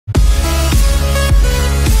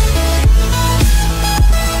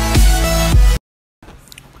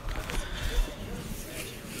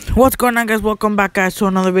What's going on, guys? Welcome back, guys, to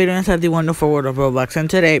another video inside the wonderful world of Roblox. And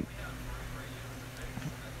today,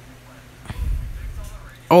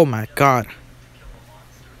 oh my god,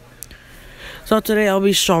 so today I'll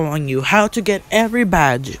be showing you how to get every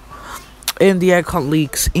badge in the Egg Hunt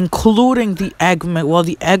Leaks, including the Eggman. Well,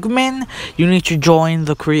 the Eggman, you need to join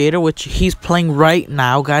the creator, which he's playing right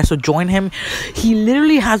now, guys. So join him. He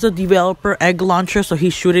literally has a developer egg launcher, so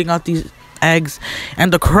he's shooting out these eggs.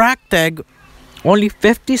 And the cracked egg, only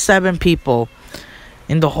 57 people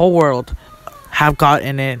in the whole world have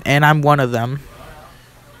gotten it, and I'm one of them.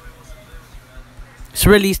 It's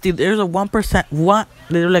really easy. There's a 1%,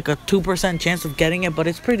 there's like a 2% chance of getting it, but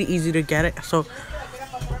it's pretty easy to get it. So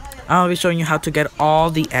I'll be showing you how to get all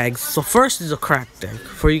the eggs. So first is a cracked egg,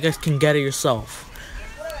 for you guys can get it yourself.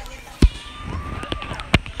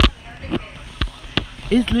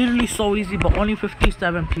 It's literally so easy, but only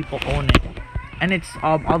 57 people own it. And it's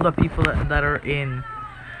other people that are in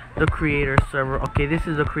the creator server. Okay, this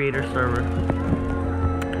is the creator server.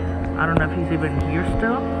 I don't know if he's even here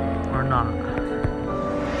still or not.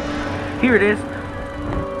 Here it is.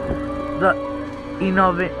 The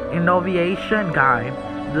innovation guy.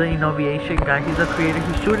 The innovation guy. He's a creator.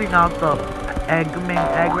 He's shooting out the Eggman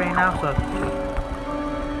egg right now. So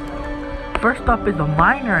first up is the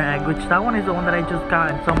miner egg, which that one is the one that I just got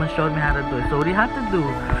and someone showed me how to do it. So what you have to do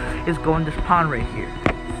is go in this pond right here.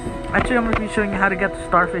 Actually, I'm going to be showing you how to get the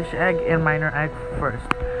starfish egg and miner egg first.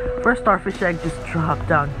 First starfish egg, just drop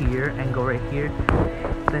down here and go right here.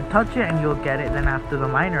 Then touch it and you'll get it. Then after the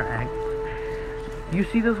miner egg, you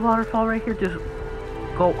see this waterfall right here? Just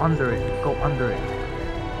go under it. Go under it.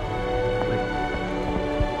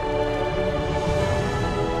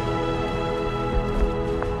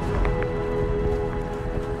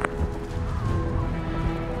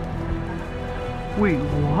 Wait,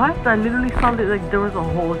 what? I literally saw it like there was a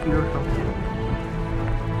hole here or something.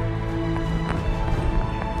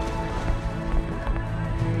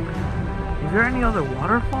 Is there any other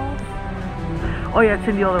waterfalls? Oh yeah, it's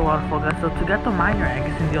in the other waterfall, guys. So to get the miner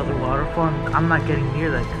egg, it's in the other waterfall. And I'm not getting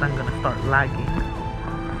near that because I'm gonna start lagging.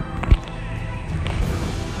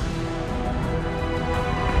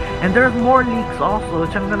 And there's more leaks also,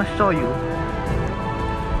 which I'm gonna show you.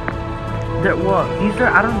 These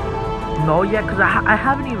are, I don't know yet, because I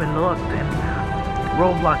haven't even looked in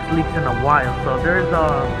Roblox leaks in a while. So there's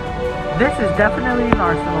this is definitely an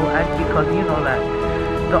Arsenal egg, because you know that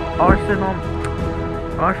the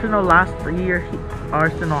Arsenal last year,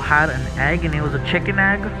 Arsenal had an egg and it was a chicken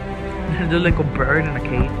egg. There's like a bird in a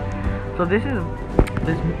cage. So this,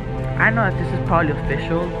 I know that this is probably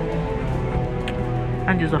official.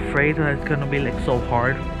 I'm just afraid that it's gonna be like so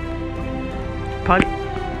hard. Probably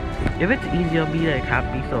if it's easy, I'll be like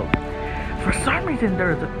happy. So for some reason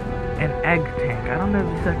there's an egg tank. I don't know if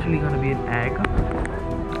it's actually gonna be an egg.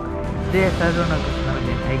 This, I don't know if it's gonna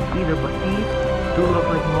be an egg either, but these do look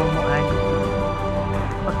like normal eggs.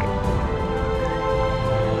 Okay.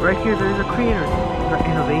 Right here there is a creator. The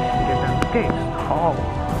innovation get down. Okay, it's tall.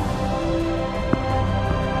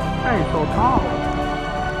 That is so tall.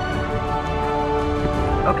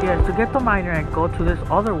 Okay, to get the miner egg, go to this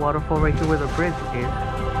other waterfall right here where the bridge is.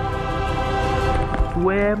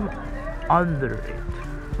 Swim under it.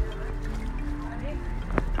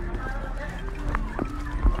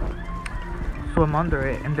 Swim under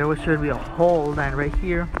it, and there should be a hole. Then right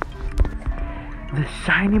here, the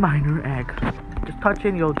shiny miner egg. Just touch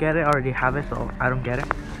it, you'll get it. I already have it, so I don't get it.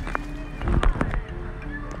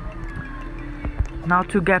 Now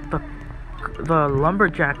to get the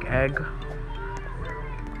lumberjack egg,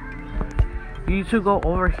 you need to go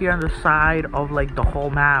over here on the side of like the whole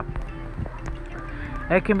map.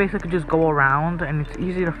 It can basically just go around, and it's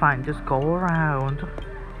easy to find. Just go around,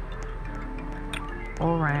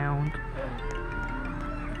 around,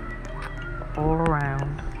 all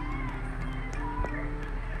around,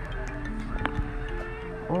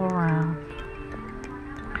 all around.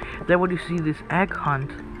 Then when you see this egg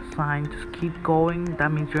hunt sign, just keep going.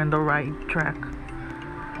 That means you're in the right track.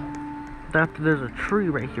 After there's a tree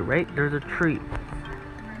right here, right? There's a tree.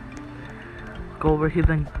 Go over here,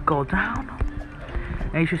 then go down.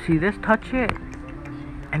 And you should see this, touch it,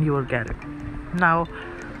 and you will get it. Now,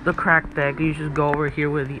 the cracked egg, you just go over here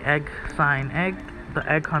where the egg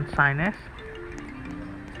hunt sign is.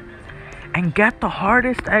 And get the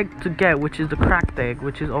hardest egg to get, which is the cracked egg,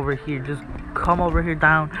 which is over here. Just come over here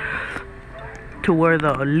down to where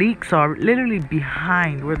the leaks are, literally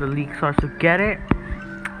behind where the leaks are. So get it,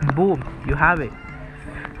 boom, you have it.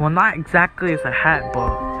 Well, not exactly as a hat,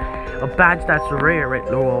 but a badge that's rare, right?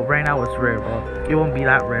 Well, right now it's rare, but it won't be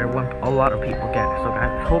that rare when a lot of people get it. So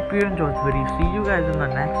guys, hope you enjoyed the video. See you guys in the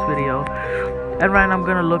next video. And right now I'm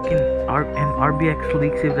gonna look in RBX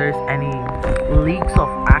leaks if there's any leaks of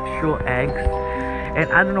actual eggs. And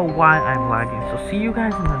I don't know why I'm lagging. So see you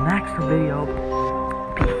guys in the next video.